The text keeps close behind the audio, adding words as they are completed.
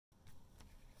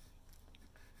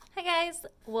Hi guys,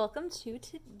 welcome to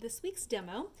this week's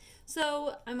demo.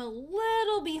 So I'm a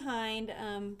little behind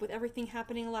with everything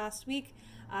happening last week.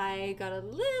 I got a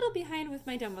little behind with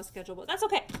my demo schedule, but that's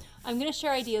okay. I'm going to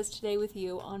share ideas today with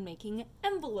you on making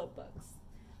envelope books.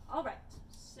 All right,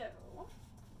 so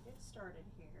get started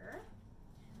here.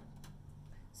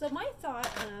 So my thought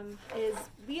is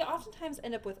we oftentimes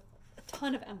end up with a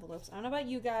ton of envelopes. I don't know about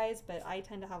you guys, but I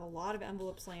tend to have a lot of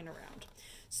envelopes laying around.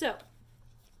 So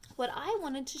what I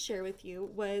wanted to share with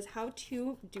you was how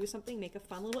to do something, make a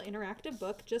fun little interactive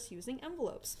book just using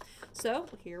envelopes. So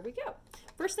here we go.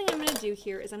 First thing I'm going to do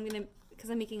here is because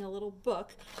I'm making a little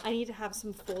book, I need to have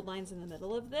some fold lines in the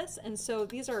middle of this. And so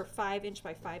these are 5"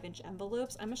 by 5"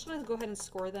 envelopes. I'm just going to go ahead and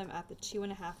score them at the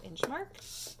 2.5" mark,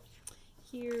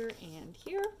 here and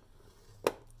here.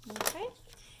 Okay.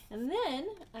 And then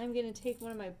I'm going to take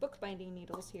one of my bookbinding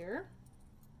needles here,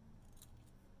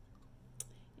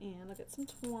 and I'll get some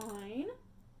twine.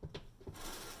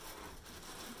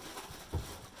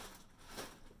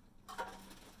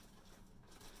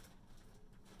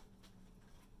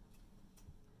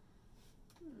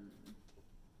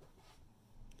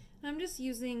 I'm just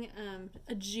using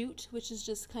a jute, which is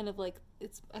just kind of like,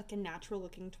 it's like a natural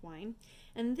looking twine.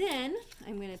 And then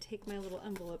I'm going to take my little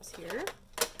envelopes here.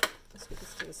 Let's put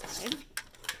this to the side.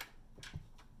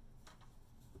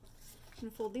 I'm going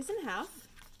to fold these in half.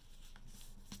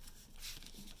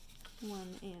 1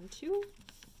 and 2,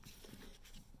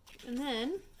 and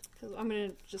then because I'm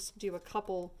going to just do a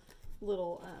couple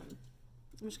little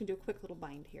I'm just going to do a quick little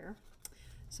bind here.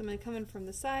 So I'm going to come in from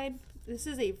the side. This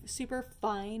is a super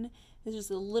fine, this is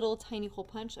a little tiny hole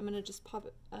punch. I'm going to just pop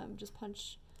it, just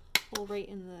punch a hole right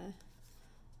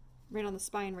on the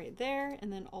spine right there,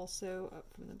 and then also up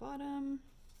from the bottom,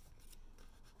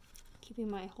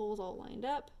 keeping my holes all lined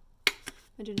up.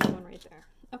 I do another one right there.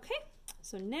 Okay,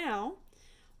 so now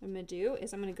what I'm going to do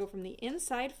is I'm going to go from the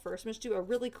inside first. I'm going to do a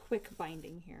really quick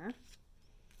binding here.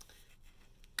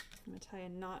 I'm going to tie a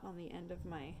knot on the end of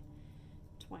my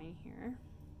twine here.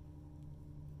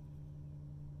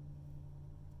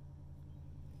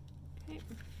 Okay.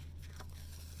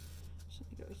 So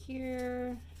I go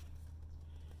here,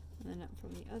 and then up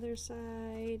from the other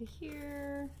side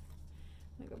here.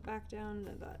 I'm going to go back down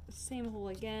to that same hole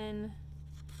again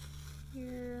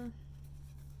here.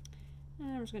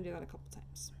 And I'm just going to do that a couple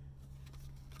times.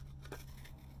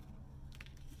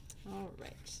 All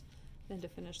right. Then to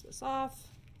finish this off,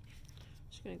 I'm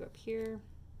just going to go up here.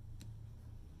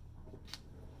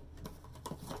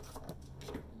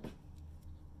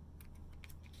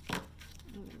 I'm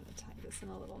going to tie this in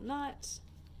a little knot.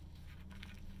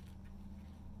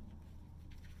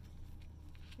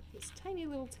 Get this tiny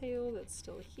little tail that's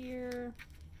still here.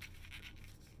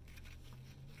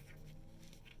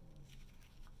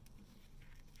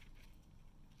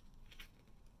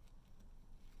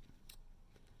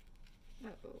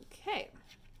 Okay.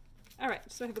 All right,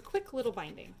 so I have a quick little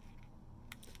binding.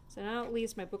 So now at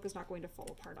least my book is not going to fall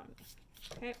apart on me.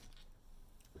 Okay.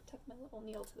 Tuck my little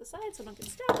needle to the side so I don't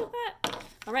get stabbed with that.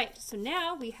 All right, so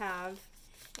now we have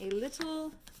a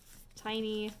little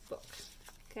tiny book.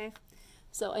 Okay.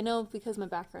 So I know because my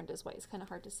background is white, it's kind of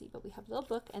hard to see, but we have a little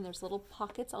book and there's little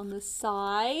pockets on the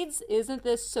sides. Isn't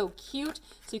this so cute?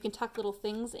 So you can tuck little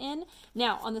things in.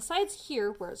 Now on the sides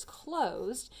here where it's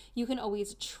closed, you can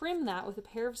always trim that with a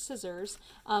pair of scissors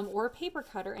or a paper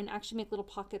cutter and actually make little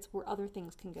pockets where other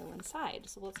things can go inside.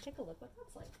 So let's take a look what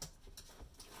that's like.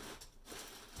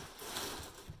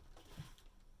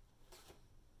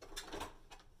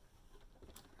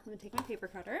 I'm going to take my paper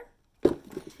cutter.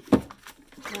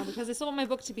 Now, because I still want my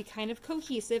book to be kind of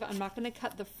cohesive, I'm not going to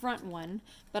cut the front one,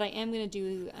 but I am going to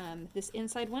do this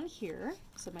inside one here,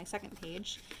 so my second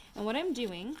page. And what I'm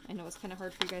doing, I know it's kind of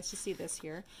hard for you guys to see this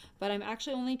here, but I'm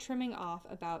actually only trimming off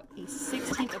about a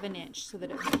 1/16 of an inch so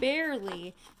that it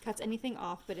barely cuts anything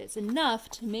off, but it's enough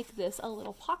to make this a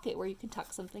little pocket where you can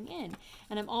tuck something in.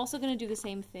 And I'm also going to do the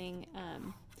same thing.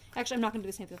 Actually, I'm not going to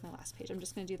do the same thing with my last page. I'm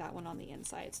just going to do that one on the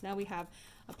inside. So now we have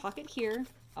a pocket here,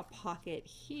 a pocket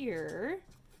here,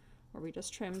 where we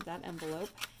just trimmed that envelope,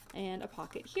 and a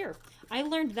pocket here. I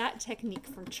learned that technique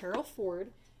from Cheryl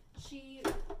Ford. She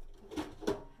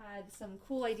had some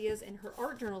cool ideas in her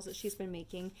art journals that she's been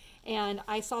making, and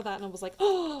I saw that and I was like,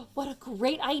 oh, what a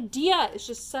great idea. It's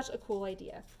just such a cool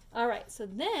idea. All right, so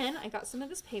then I got some of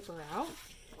this paper out.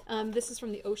 This is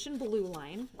from the Ocean Blue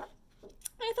line.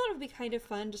 I thought it would be kind of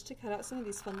fun just to cut out some of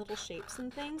these fun little shapes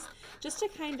and things, just to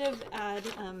kind of add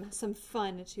some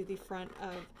fun to the front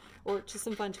of, or to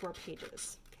some fun to our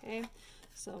pages. Okay,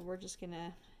 so we're just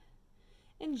gonna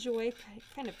enjoy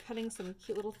kind of cutting some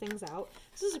cute little things out.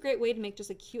 This is a great way to make just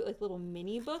a cute like little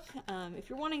mini book. If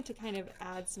you're wanting to kind of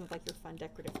add some of like your fun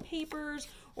decorative papers,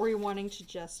 or you're wanting to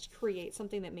just create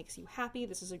something that makes you happy,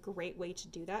 this is a great way to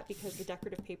do that, because the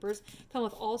decorative papers come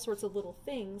with all sorts of little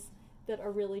things that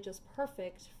are really just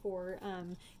perfect for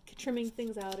trimming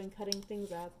things out and cutting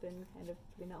things up and kind of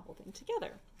putting that whole thing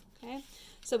together. Okay,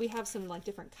 so we have some like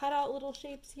different cutout little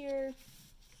shapes here.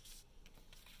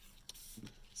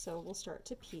 So we'll start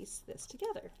to piece this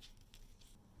together.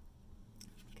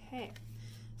 Okay,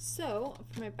 so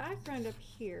for my background up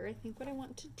here, I think what I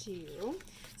want to do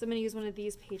is I'm going to use one of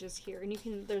these pages here, and you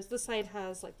can, there's this side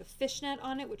has like the fishnet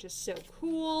on it, which is so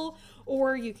cool,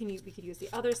 or we could use the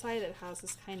other side that has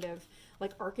this kind of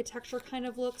like architecture kind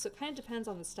of look. So it kind of depends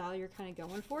on the style you're kind of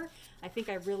going for. I think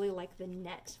I really like the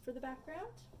net for the background.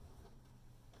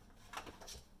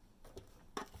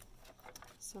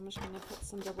 So I'm just going to put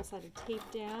some double-sided tape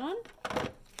down. I'm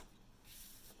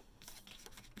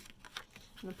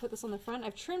going to put this on the front.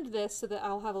 I've trimmed this so that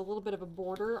I'll have a little bit of a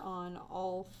border on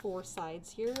all 4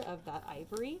 sides here of that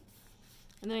ivory.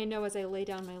 And then I know as I lay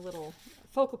down my little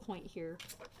focal point here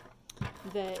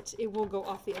that it will go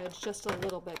off the edge just a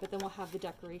little bit, but then we'll have the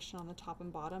decoration on the top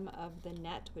and bottom of the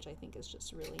net, which I think is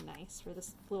just really nice for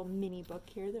this little mini book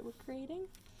here that we're creating.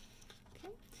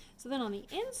 Okay, so then on the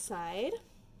inside,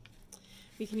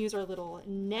 we can use our little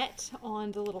net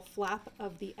on the little flap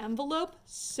of the envelope.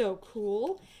 So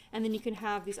cool. And then you can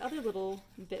have these other little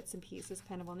bits and pieces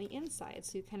kind of on the inside.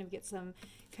 So you kind of get some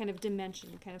kind of dimension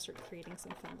and kind of start creating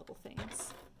some fun little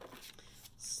things.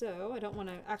 So I don't want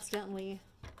to accidentally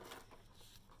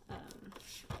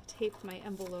tape my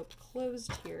envelope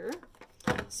closed here.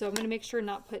 So I'm going to make sure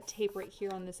not put tape right here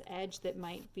on this edge that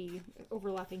might be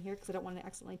overlapping here, because I don't want to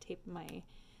accidentally tape my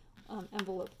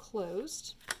envelope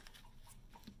closed.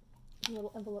 A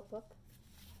little envelope book.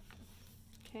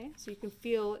 Okay, so you can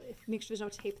feel, make sure there's no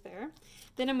tape there.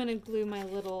 Then I'm going to glue my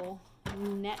little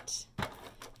net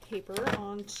paper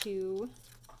onto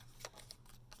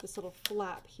this little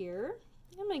flap here.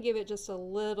 I'm going to give it just a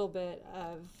little bit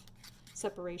of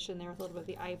separation there with a little bit of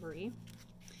the ivory.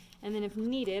 And then if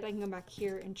needed, I can go back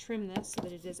here and trim this so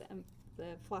that it is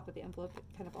the flap of the envelope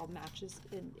kind of all matches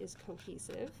and is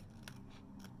cohesive.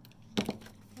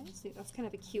 See, that's kind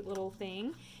of a cute little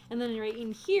thing. And then right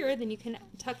in here, then you can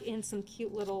tuck in some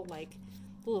cute little, like,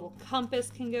 the little compass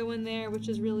can go in there, which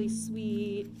is really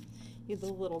sweet. The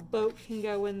little boat can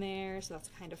go in there, so that's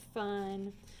kind of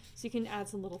fun. So you can add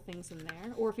some little things in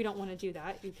there. Or if you don't want to do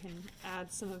that, you can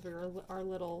add some of our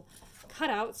little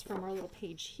cutouts from our little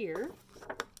page here.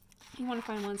 You want to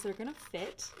find ones that are going to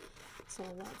fit. So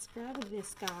let's grab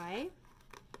this guy.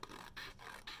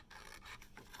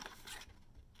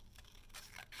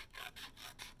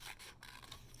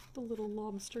 The little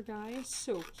lobster guy is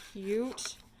so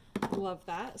cute. Love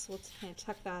that. So let's kind of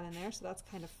tuck that in there. So that's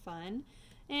kind of fun.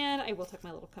 And I will tuck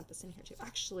my little compass in here too.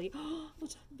 Actually, I'll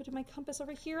tuck a bit of my compass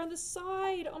over here on the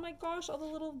side. Oh my gosh, all the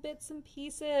little bits and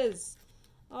pieces.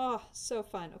 Oh, so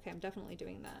fun. Okay, I'm definitely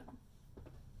doing that.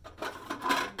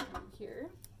 Here.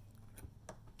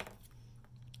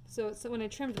 So when I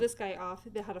trimmed this guy off,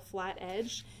 it had a flat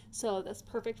edge. So that's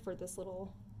perfect for this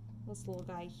little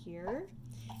guy here.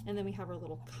 And then we have our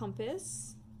little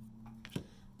compass.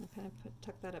 I'll kind of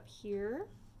tuck that up here.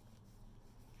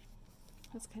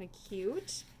 That's kind of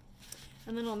cute.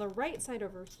 And then on the right side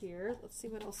over here, let's see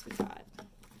what else we got.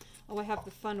 Oh, I have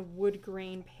the fun wood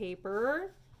grain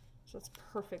paper. So that's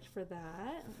perfect for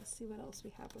that. Let's see what else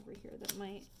we have over here that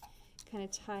might kind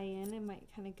of tie in and might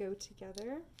kind of go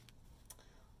together.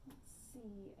 Let's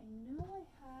see. I know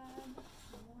I have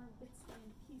some more bits and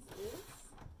pieces.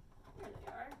 There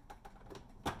they are.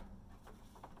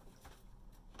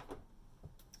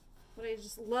 What I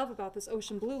just love about this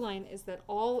ocean blue line is that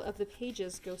all of the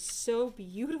pages go so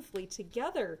beautifully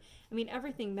together. I mean,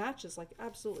 everything matches like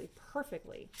absolutely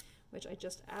perfectly, which I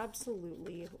just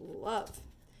absolutely love.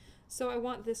 So I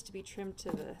want this to be trimmed to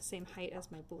the same height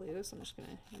as my blue, so I'm just going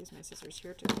to use my scissors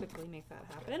here to quickly make that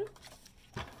happen.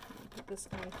 Put this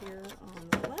guy here on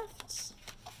the left,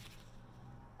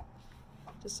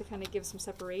 just to kind of give some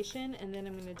separation, and then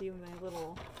I'm going to do my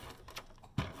little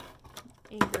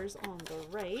anchors on the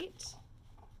right. So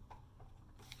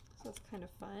that's kind of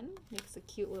fun. Makes a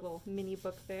cute little mini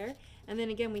book there. And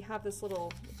then again, we have this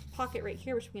little pocket right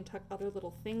here, which we can tuck other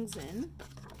little things in.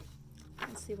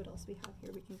 Let's see what else we have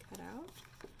here we can cut out.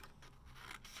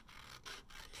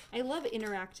 I love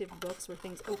interactive books where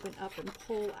things open up and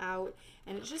pull out,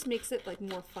 and it just makes it like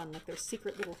more fun. Like there's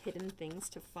secret little hidden things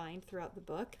to find throughout the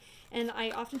book. And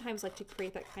I oftentimes like to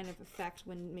create that kind of effect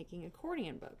when making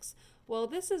accordion books. Well,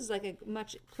 this is like a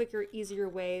much quicker, easier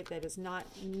way that is not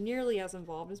nearly as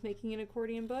involved as making an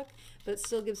accordion book, but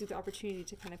still gives you the opportunity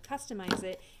to kind of customize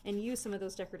it and use some of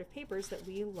those decorative papers that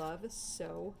we love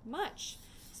so much.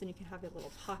 So then you can have a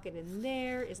little pocket in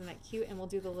there. Isn't that cute? And we'll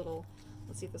do the little,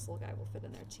 let's see if this little guy will fit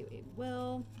in there too. It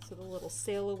will. So the little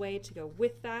sail away to go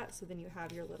with that. So then you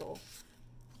have your little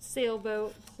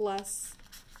sailboat plus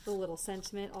the little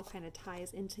sentiment all kind of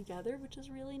ties in together, which is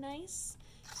really nice.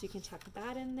 So you can tuck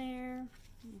that in there.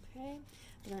 Okay.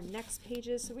 Then our next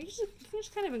pages. So we can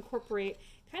just kind of incorporate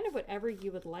kind of whatever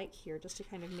you would like here, just to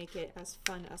kind of make it as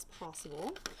fun as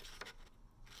possible.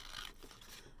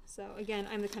 So again,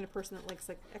 I'm the kind of person that likes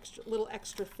like little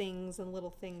extra things and little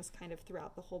things kind of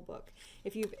throughout the whole book.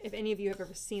 If any of you have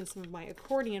ever seen some of my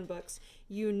accordion books,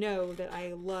 you know that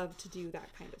I love to do that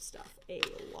kind of stuff a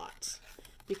lot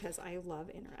because I love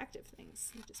interactive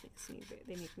things. It just makes me,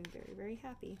 they make me very, very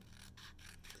happy.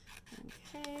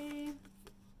 Okay.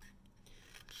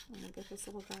 I'm gonna get this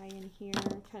little guy in here,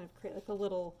 kind of create like a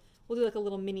little, we'll do like a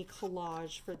little mini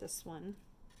collage for this one.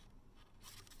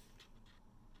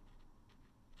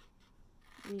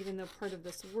 And even though part of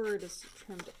this word is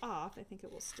trimmed off, I think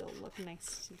it will still look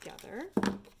nice together.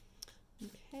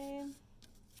 Okay.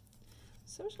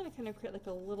 So I'm just going to kind of create like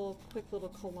a quick little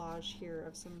collage here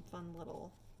of some fun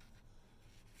little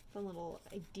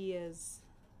ideas.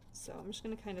 So I'm just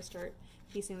going to kind of start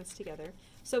piecing this together.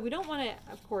 So we don't want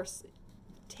to, of course,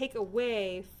 take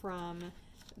away from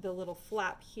the little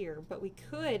flap here, but we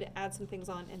could add some things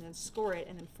on and then score it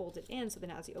and then fold it in, so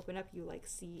then as you open up you like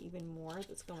see even more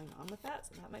that's going on with that,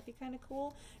 so that might be kind of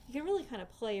cool. You can really kind of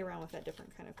play around with that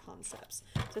different kind of concepts.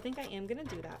 So I think I am going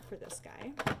to do that for this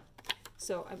guy.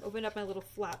 So I've opened up my little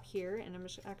flap here, and I'm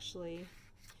just actually,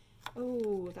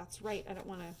 oh, that's right, I don't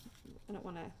want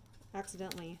to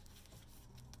accidentally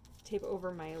tape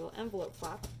over my little envelope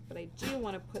flap, but I do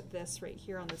want to put this right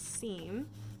here on the seam,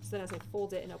 so that as I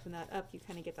fold it and open that up, you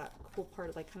kind of get that cool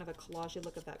part of like kind of a collagey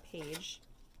look of that page.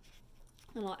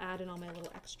 And I'll add in all my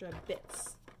little extra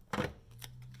bits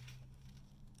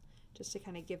just to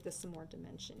kind of give this some more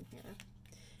dimension here.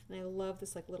 And I love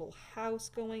this like little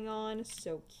house going on,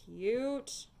 so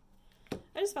cute.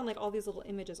 I just found like all these little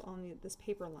images on this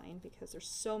paper line because there's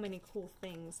so many cool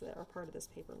things that are part of this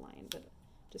paper line that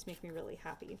just make me really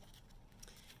happy.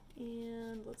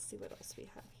 And let's see what else we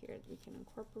have here that we can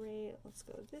incorporate. Let's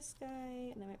go with this guy,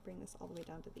 and I might bring this all the way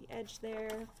down to the edge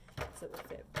there so it will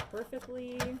fit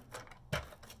perfectly.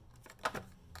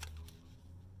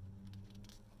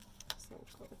 So we'll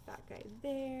go with that guy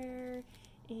there.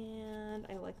 And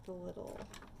I like the little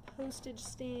postage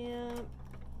stamp.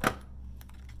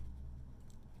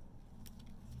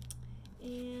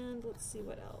 And let's see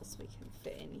what else we can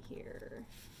fit in here.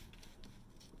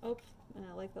 Oh, and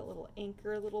I like that little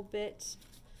anchor a little bit.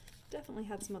 Definitely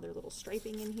had some other little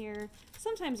striping in here.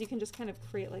 Sometimes you can just kind of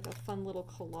create like a fun little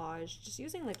collage just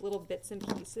using like little bits and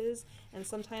pieces, and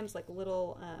sometimes like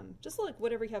little, just like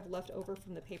whatever you have left over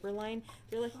from the paper line.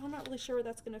 You're like, oh, I'm not really sure where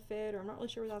that's going to fit, or I'm not really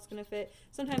sure where that's going to fit.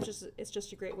 Sometimes it's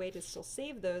just a great way to still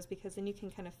save those because then you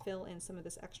can kind of fill in some of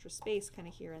this extra space kind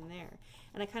of here and there.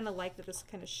 And I kind of like that this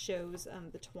kind of shows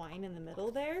the twine in the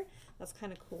middle there. That's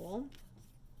kind of cool.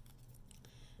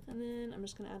 And then I'm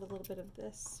just going to add a little bit of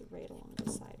this right along the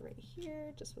side right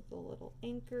here, just with the little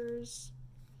anchors.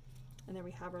 And there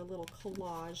we have our little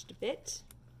collaged bit.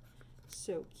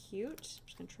 So cute. I'm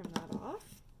just going to trim that off.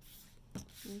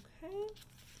 Okay.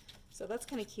 So that's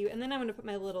kind of cute. And then I'm going to put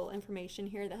my little information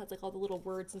here that has like all the little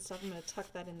words and stuff. I'm going to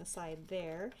tuck that in the side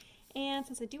there. And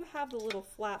since I do have the little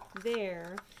flap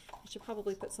there, I should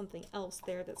probably put something else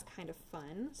there that's kind of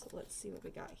fun. So let's see what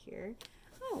we got here.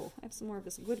 Oh, I have some more of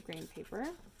this wood grain paper.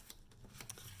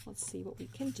 Let's see what we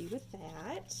can do with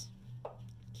that.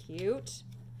 Cute.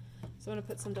 So I'm going to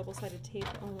put some double-sided tape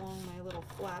along my little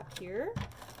flap here.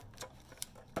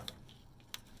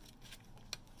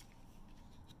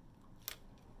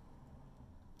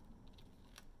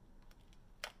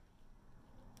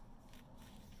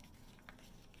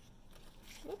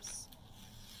 Whoops.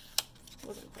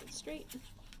 Wasn't quite straight.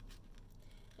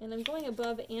 And I'm going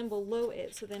above and below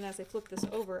it, so then as I flip this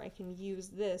over, I can use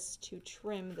this to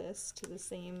trim this to the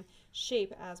same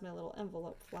shape as my little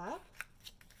envelope flap.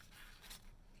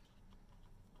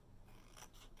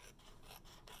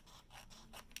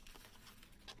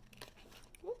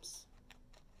 Whoops.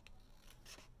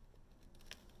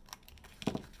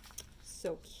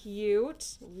 So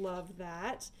cute. Love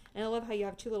that. And I love how you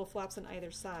have two little flaps on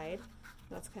either side.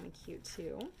 That's kind of cute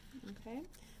too. Okay,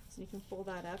 so you can fold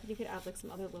that up, and you could add like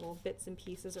some other little bits and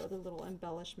pieces or other little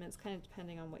embellishments, kind of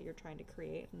depending on what you're trying to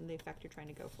create and the effect you're trying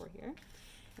to go for here.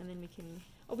 And then we can,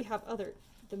 oh, we have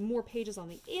the more pages on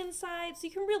the inside, so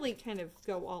you can really kind of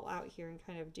go all out here and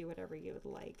kind of do whatever you would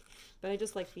like. But I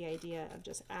just like the idea of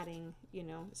just adding, you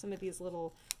know, some of these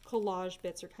little collage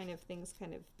bits or kind of things,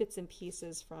 kind of bits and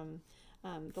pieces from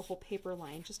the whole paper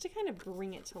line, just to kind of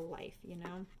bring it to life, you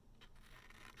know.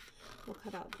 We'll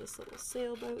cut out this little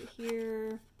sailboat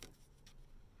here.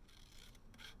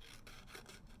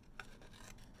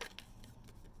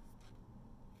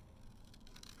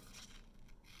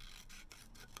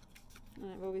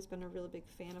 And I've always been a really big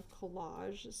fan of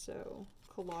collage, so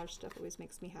collage stuff always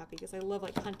makes me happy because I love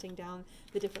like hunting down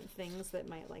the different things that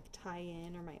might like tie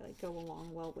in or might like go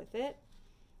along well with it.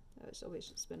 It's always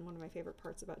just been one of my favorite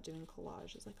parts about doing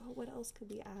collage, is like, oh, what else could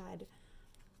we add?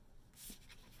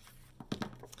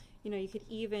 You know, you could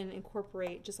even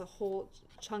incorporate just a whole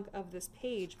chunk of this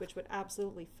page, which would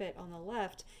absolutely fit on the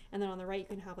left, and then on the right you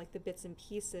can have like the bits and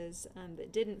pieces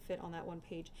that didn't fit on that one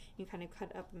page. You kind of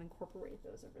cut up and incorporate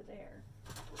those over there.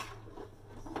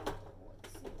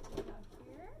 Let's see what we have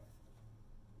here.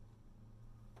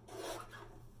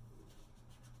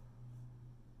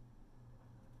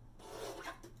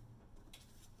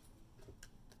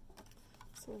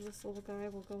 So this little guy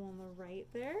will go on the right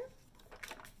there.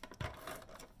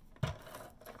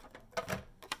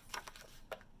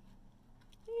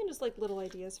 Just like little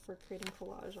ideas for creating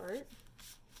collage art.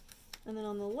 And then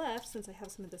on the left, since I have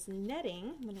some of this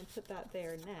netting, I'm going to put that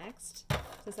there next,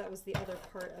 since that was the other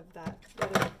part of that, the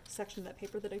other section of that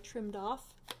paper that I trimmed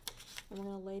off. And we're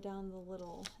going to lay down the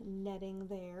little netting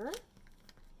there.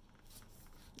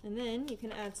 And then you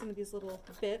can add some of these little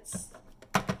bits,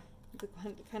 the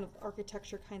kind of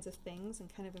architecture kinds of things,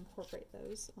 and kind of incorporate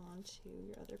those onto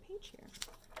your other page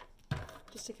here,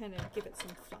 just to kind of give it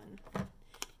some fun.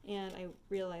 And I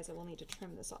realize I will need to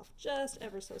trim this off just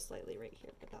ever so slightly right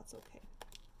here, but that's okay.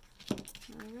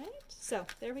 All right, so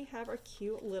there we have our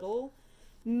cute little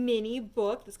mini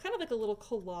book. It's kind of like a little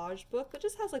collage book, but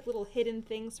just has like little hidden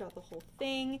things throughout the whole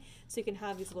thing. So you can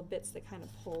have these little bits that kind of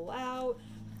pull out,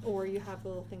 or you have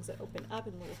little things that open up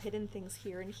and little hidden things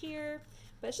here and here.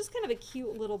 But it's just kind of a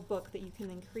cute little book that you can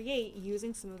then create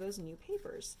using some of those new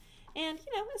papers. And,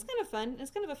 you know, it's kind of fun.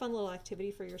 It's kind of a fun little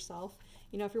activity for yourself.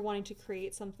 You know, if you're wanting to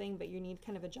create something but you need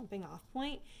kind of a jumping off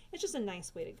point, it's just a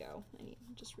nice way to go. And you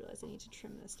just realize I need to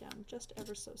trim this down just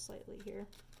ever so slightly here.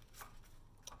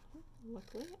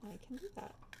 Luckily, I can do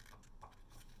that.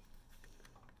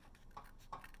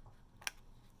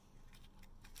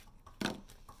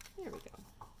 There we go.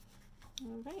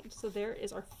 All right, so there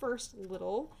is our first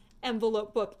little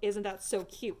envelope book. Isn't that so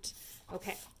cute?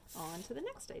 Okay, on to the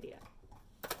next idea.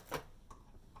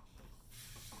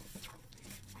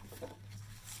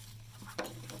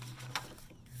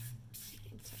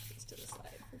 Tuck these to the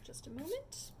side for just a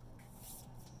moment.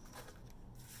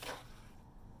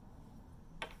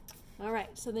 All right,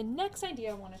 so the next idea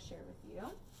I want to share with you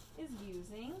is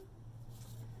using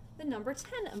the number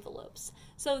 10 envelopes.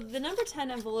 So the number 10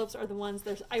 envelopes are the ones,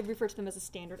 I refer to them as a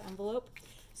standard envelope,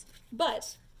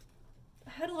 but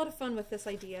I had a lot of fun with this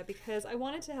idea because I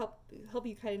wanted to help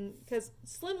you kind of, because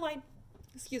slimline,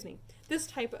 excuse me, this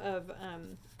type of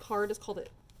card is called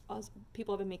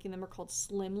people have been making them are called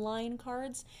slimline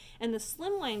cards, and the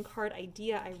slimline card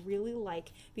idea I really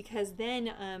like because then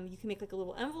you can make like a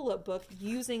little envelope book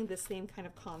using the same kind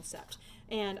of concept,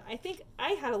 and I think I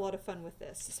had a lot of fun with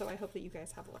this, so I hope that you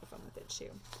guys have a lot of fun with it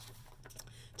too.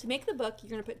 To make the book, you're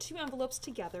going to put two envelopes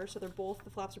together, so the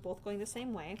flaps are both going the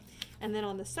same way, and then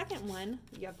on the second one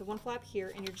you have the one flap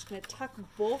here, and you're just going to tuck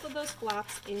both of those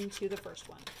flaps into the first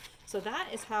one. So that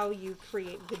is how you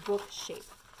create the book shape.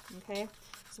 Okay,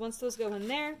 so once those go in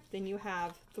there, then you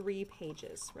have 3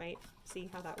 pages, right? See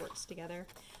how that works together.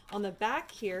 On the back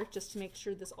here, just to make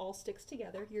sure this all sticks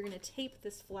together, you're going to tape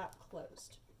this flap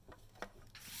closed.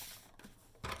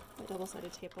 A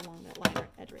double-sided tape along that line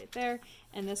edge right there,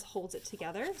 and this holds it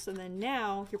together. So then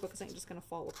now your book isn't just going to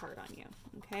fall apart on you,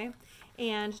 okay?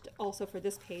 And also for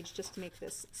this page, just to make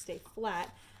this stay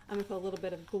flat, I'm going to put a little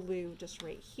bit of glue just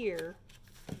right here,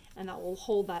 and that will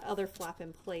hold that other flap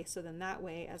in place, so then that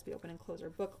way as we open and close our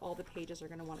book, all the pages are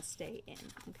going to want to stay in,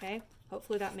 okay?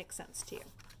 Hopefully that makes sense to you.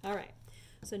 All right,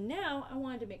 so now I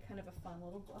wanted to make kind of a fun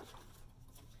little book.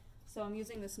 So I'm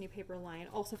using this new paper line,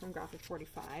 also from Graphic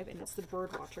 45, and it's the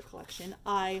Birdwatcher collection.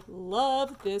 I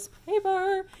love this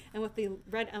paper! And with the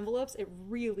red envelopes, it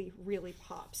really, really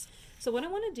pops. So what I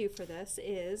want to do for this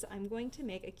is I'm going to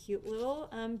make a cute little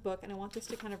book, and I want this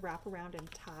to kind of wrap around and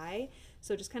tie.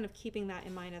 So just kind of keeping that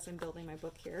in mind as I'm building my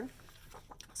book here.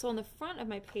 So on the front of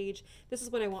my page, this is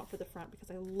what I want for the front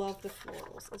because I love the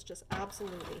florals. It's just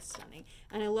absolutely stunning.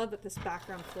 And I love that this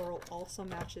background floral also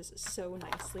matches so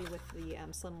nicely with the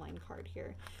slimline card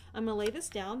here. I'm going to lay this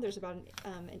down. There's about a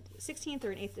 1/16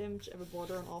 or an 1/8 inch of a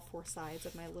border on all 4 sides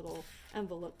of my little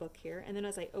envelope book here. And then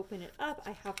as I open it up,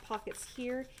 I have pockets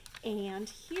here and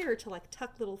here to like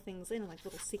tuck little things in, like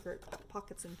little secret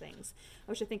pockets and things,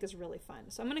 which I think is really fun.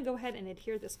 So I'm going to go ahead and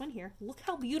adhere this one here. Look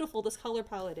how beautiful this color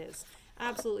palette is.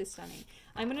 Absolutely stunning.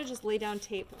 I'm going to just lay down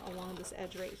tape along this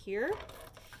edge right here,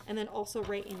 and then also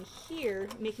right in here,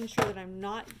 making sure that I'm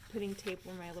not putting tape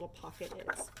where my little pocket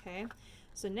is, okay?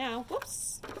 So now,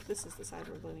 whoops, this is the side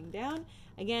we're gluing down.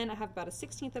 Again, I have about a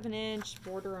 1/16 of an inch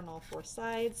border on all 4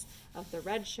 sides of the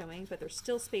red showing, but there's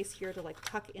still space here to like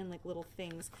tuck in like little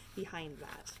things behind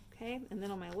that, okay? And then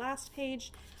on my last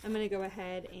page, I'm going to go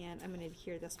ahead and I'm going to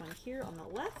adhere this one here on the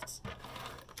left.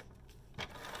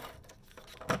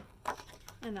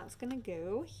 And that's gonna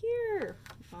go here.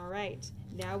 All right,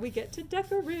 now we get to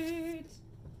decorate.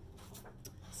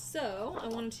 So I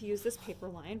wanted to use this paper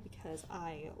line because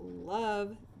I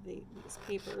love these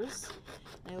papers.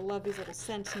 I love these little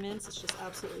sentiments. It's just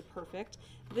absolutely perfect.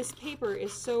 This paper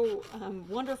is so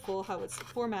wonderful how it's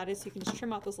formatted, so you can just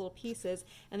trim out those little pieces,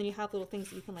 and then you have little things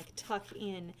that you can like tuck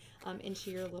in into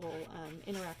your little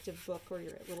interactive book or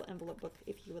your little envelope book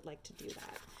if you would like to do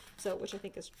that. So, which I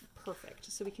think is perfect.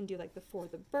 So we can do like the For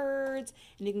the Birds,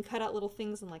 and you can cut out little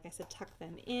things and like I said, tuck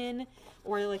them in.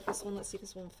 Or I like this one, let's see if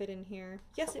this one will fit in here.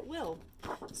 Yes, it will.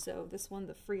 So this one,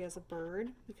 the Free as a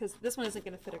Bird, because this one isn't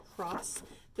gonna fit across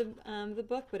the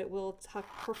book, but it will tuck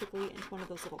perfectly into one of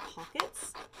those little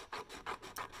pockets.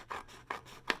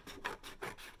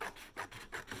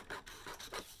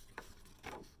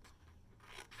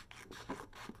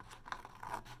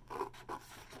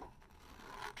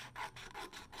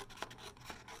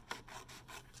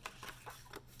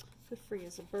 The Free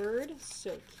as a Bird,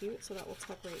 so cute. So that will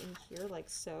tuck right in here like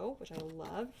so, which I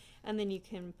love. And then you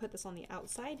can put this on the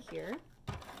outside here.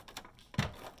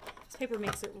 This paper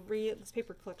makes it this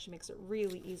paper collection makes it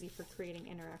really easy for creating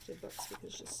interactive books because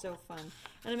it's just so fun.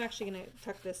 And I'm actually going to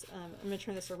tuck this, I'm going to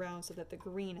turn this around so that the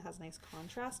green has nice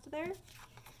contrast there.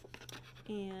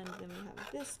 And then we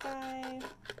have this guy.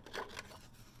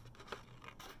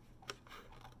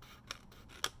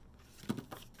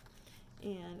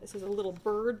 And it says a little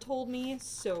bird told me,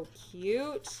 so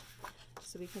cute.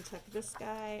 So we can tuck this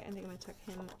guy. I think I'm going to tuck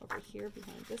him over here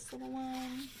behind this little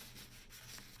one.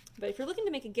 But if you're looking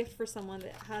to make a gift for someone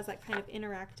that has that kind of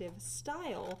interactive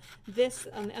style, this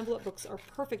envelope books are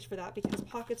perfect for that because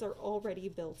pockets are already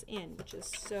built in, which is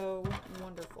so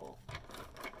wonderful.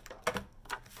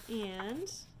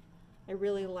 And I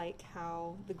really like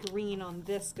how the green on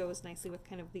this goes nicely with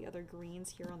kind of the other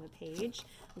greens here on the page.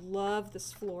 Love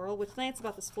this floral. What's nice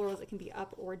about this floral is it can be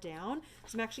up or down.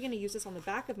 So I'm actually going to use this on the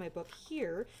back of my book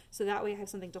here, so that way I have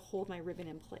something to hold my ribbon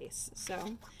in place. So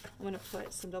I'm going to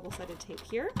put some double-sided tape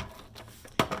here.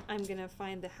 I'm going to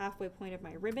find the halfway point of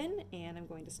my ribbon, and I'm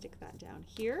going to stick that down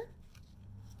here.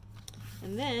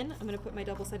 And then I'm going to put my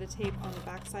double-sided tape on the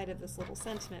back side of this little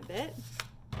sentiment bit,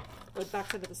 or the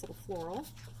back side of this little floral.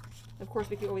 Of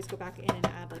course, we could always go back in and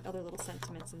add like other little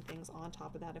sentiments and things on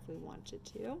top of that if we wanted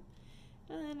to.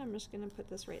 And I'm just going to put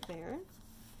this right there.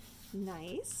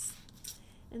 Nice.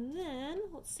 And then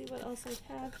let's see what else I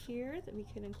have here that we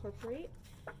can incorporate.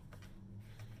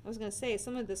 I was going to say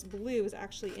some of this blue is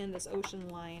actually in this Ocean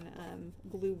Line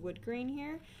blue wood grain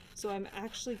here. So I'm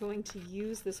actually going to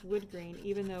use this wood grain,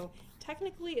 even though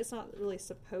technically it's not really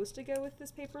supposed to go with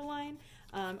this paper line.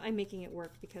 I'm making it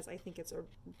work because I think it's a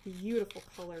beautiful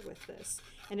color with this.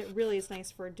 And it really is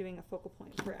nice for doing a focal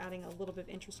point, for adding a little bit of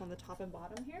interest on the top and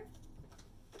bottom here.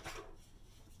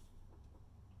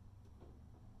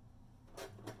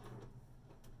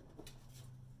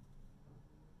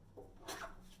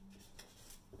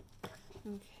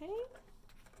 Okay.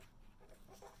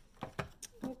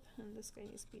 Oh, and this guy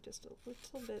needs to be just a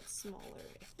little bit smaller,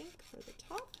 I think, for the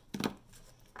top.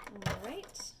 All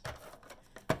right.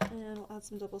 And we'll add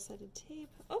some double-sided tape.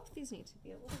 Oh, these need to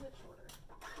be a little bit shorter.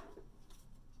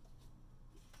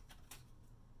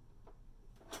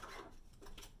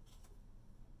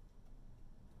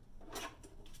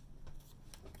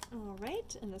 All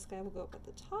right, and this guy will go up at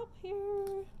the top here.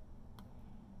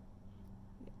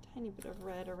 A tiny bit of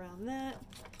red around that.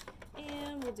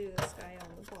 And we'll do this guy on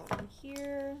the bottom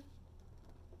here.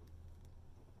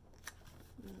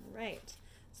 All right,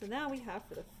 so now we have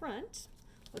for the front,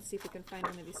 let's see if we can find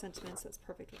one of these sentiments that's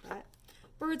perfect with that.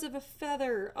 Birds of a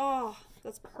feather. Oh,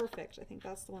 that's perfect. I think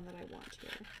that's the one that I want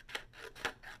here.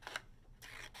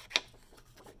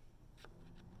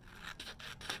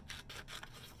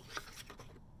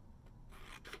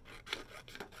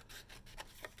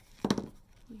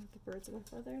 birds of a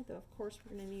feather, though of course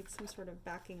we're going to need some sort of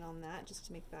backing on that just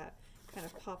to make that kind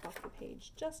of pop off the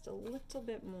page just a little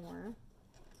bit more.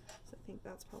 So I think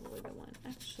that's probably the one.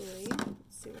 Actually, let's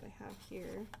see what I have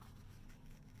here.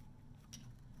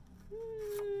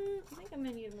 I think I'm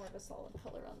going to need more of a solid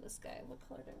color on this guy. What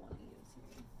color do I want to use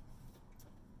here?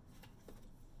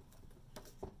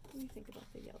 What do you think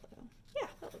about the yellow? Yeah,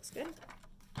 that looks good.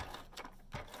 I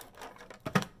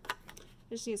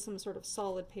just need some sort of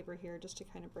solid paper here just to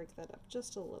kind of break that up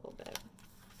just a little bit.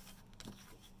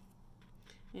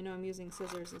 I know I'm using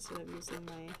scissors instead of using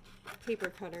my paper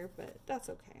cutter, but that's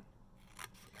okay.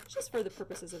 Just for the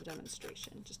purposes of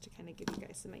demonstration, just to kind of give you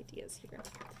guys some ideas here.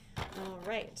 All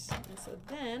right, and so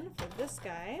then for this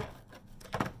guy,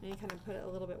 you kind of put it a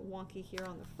little bit wonky here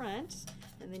on the front,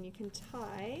 and then you can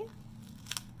tie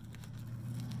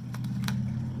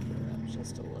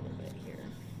just a little bit here.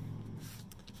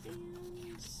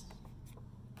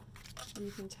 And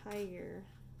you can tie your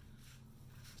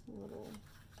little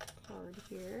card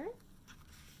here.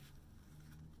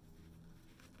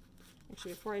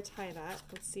 Actually, before I tie that,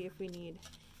 let's see if we need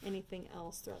anything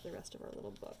else throughout the rest of our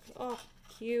little book. Oh,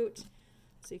 cute.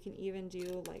 So you can even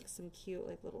do like some cute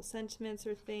like little sentiments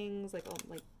or things, like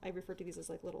I refer to these as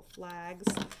like little flags,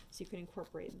 so you can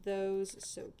incorporate those.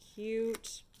 So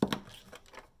cute.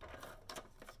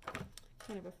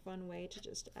 Kind of a fun way to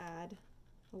just add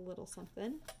a little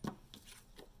something.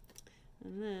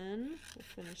 And then we'll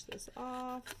finish this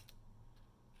off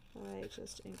by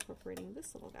just incorporating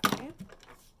this little guy.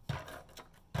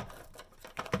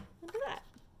 Look at that.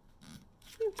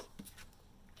 Cute.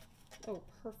 Oh,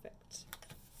 perfect.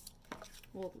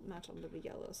 We'll match onto the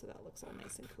yellow so that looks all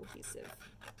nice and cohesive.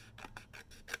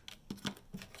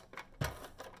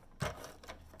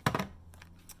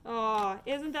 Oh,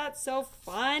 isn't that so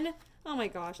fun? Oh my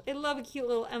gosh, I love a cute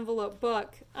little envelope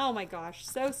book. Oh my gosh,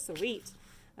 so sweet.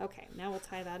 Okay, now we'll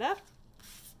tie that up.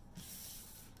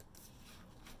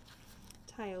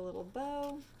 Tie a little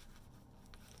bow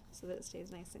so that it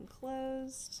stays nice and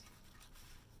closed.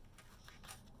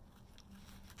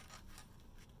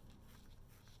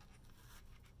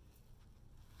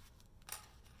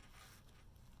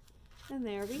 And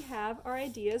there we have our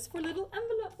ideas for little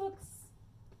envelope books.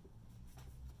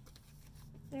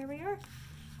 There we are.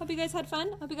 Hope you guys had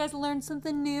fun. Hope you guys learned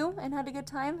something new and had a good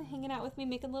time hanging out with me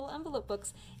making little envelope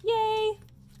books. Yay!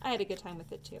 I had a good time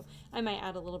with it too. I might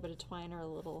add a little bit of twine or a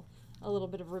little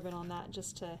bit of ribbon on that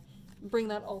just to bring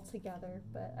that all together,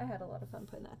 but I had a lot of fun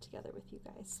putting that together with you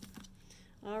guys.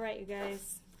 All right, you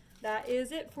guys. That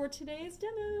is it for today's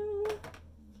demo.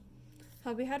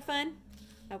 Hope you had fun.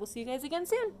 I will see you guys again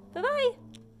soon. Bye-bye!